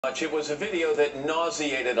It was a video that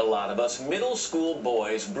nauseated a lot of us. Middle school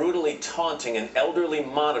boys brutally taunting an elderly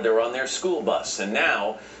monitor on their school bus. And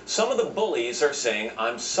now, some of the bullies are saying,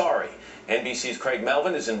 "I'm sorry." NBC's Craig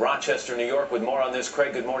Melvin is in Rochester, New York with more on this.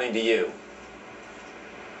 Craig, good morning to you.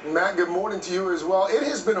 Matt, good morning to you as well. It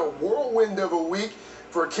has been a whirlwind of a week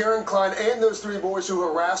for Karen Klein and those three boys who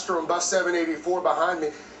harassed her on bus 784 behind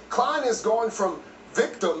me. Klein has gone from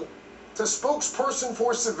victim to spokesperson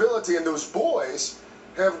for civility, and those boys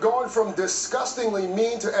have gone from disgustingly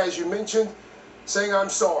mean to, as you mentioned, saying, "I'm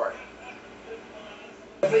sorry."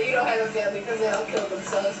 But you don't have a family because they all killed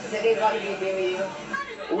themselves because they didn't want to be near you.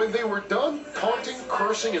 When they were done taunting,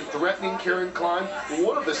 cursing, and threatening Karen Klein,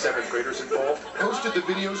 one of the seventh graders involved posted the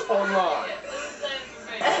videos online.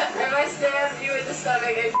 If I stabbed you in the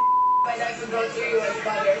stomach, and my knife would go through you with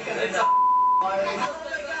butter because it's hard.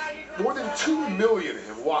 More than 2 million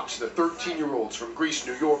have watched the 13-year-olds from Greece,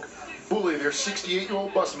 New York, bully their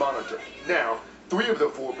 68-year-old bus monitor. Now, 3 of the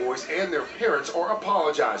 4 boys and their parents are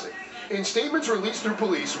apologizing. In statements released through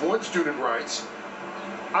police, one student writes,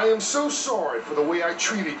 "I am so sorry for the way I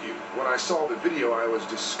treated you. When I saw the video, I was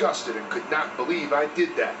disgusted and could not believe I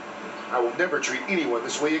did that. I will never treat anyone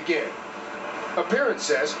this way again." A parent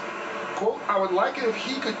says, quote, "I would like it if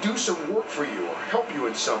he could do some work for you or help you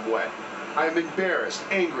in some way. I am embarrassed,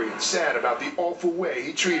 angry, and sad about the awful way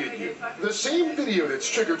he treated you." The same video that's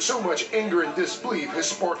triggered so much anger and disbelief has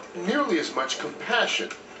sparked nearly as much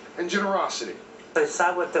compassion and generosity. I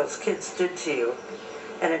saw what those kids did to you,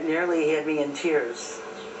 and it nearly had me in tears.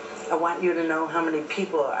 I want you to know how many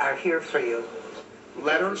people are here for you.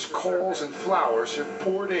 Letters, calls, and flowers have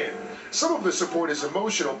poured in. Some of the support is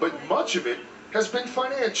emotional, but much of it has been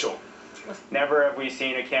financial. Never have we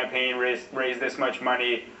seen a campaign raise this much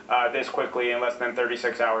money this quickly in less than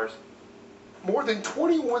 36 hours. More than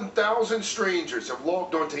 21,000 strangers have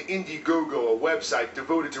logged onto Indiegogo, a website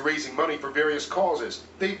devoted to raising money for various causes.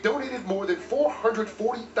 They've donated more than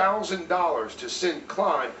 $440,000 to send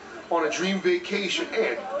Klein on a dream vacation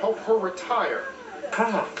and help her retire.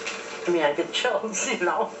 I mean, I get chills, you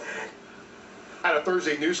know. At a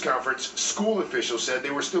Thursday news conference, school officials said they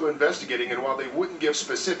were still investigating, and while they wouldn't give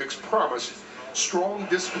specifics, promised strong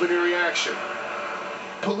disciplinary action.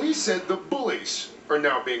 Police said the bullies are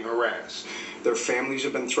now being harassed. Their families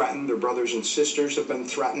have been threatened. Their brothers and sisters have been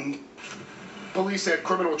threatened. Police said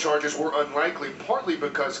criminal charges were unlikely, partly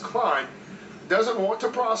because Klein doesn't want to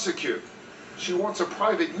prosecute. She wants a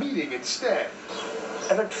private meeting instead.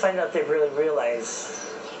 I'd like to find out if they really realize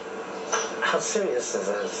how serious this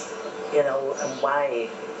is, you know, and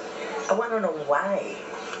why. I want to know why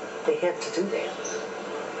they had to do that.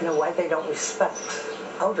 You know, why they don't respect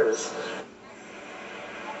elders.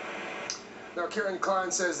 Now, Karen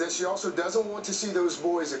Klein says that she also doesn't want to see those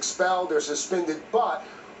boys expelled or suspended, but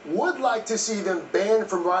would like to see them banned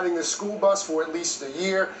from riding the school bus for at least a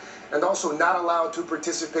year and also not allowed to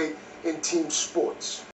participate in team sports.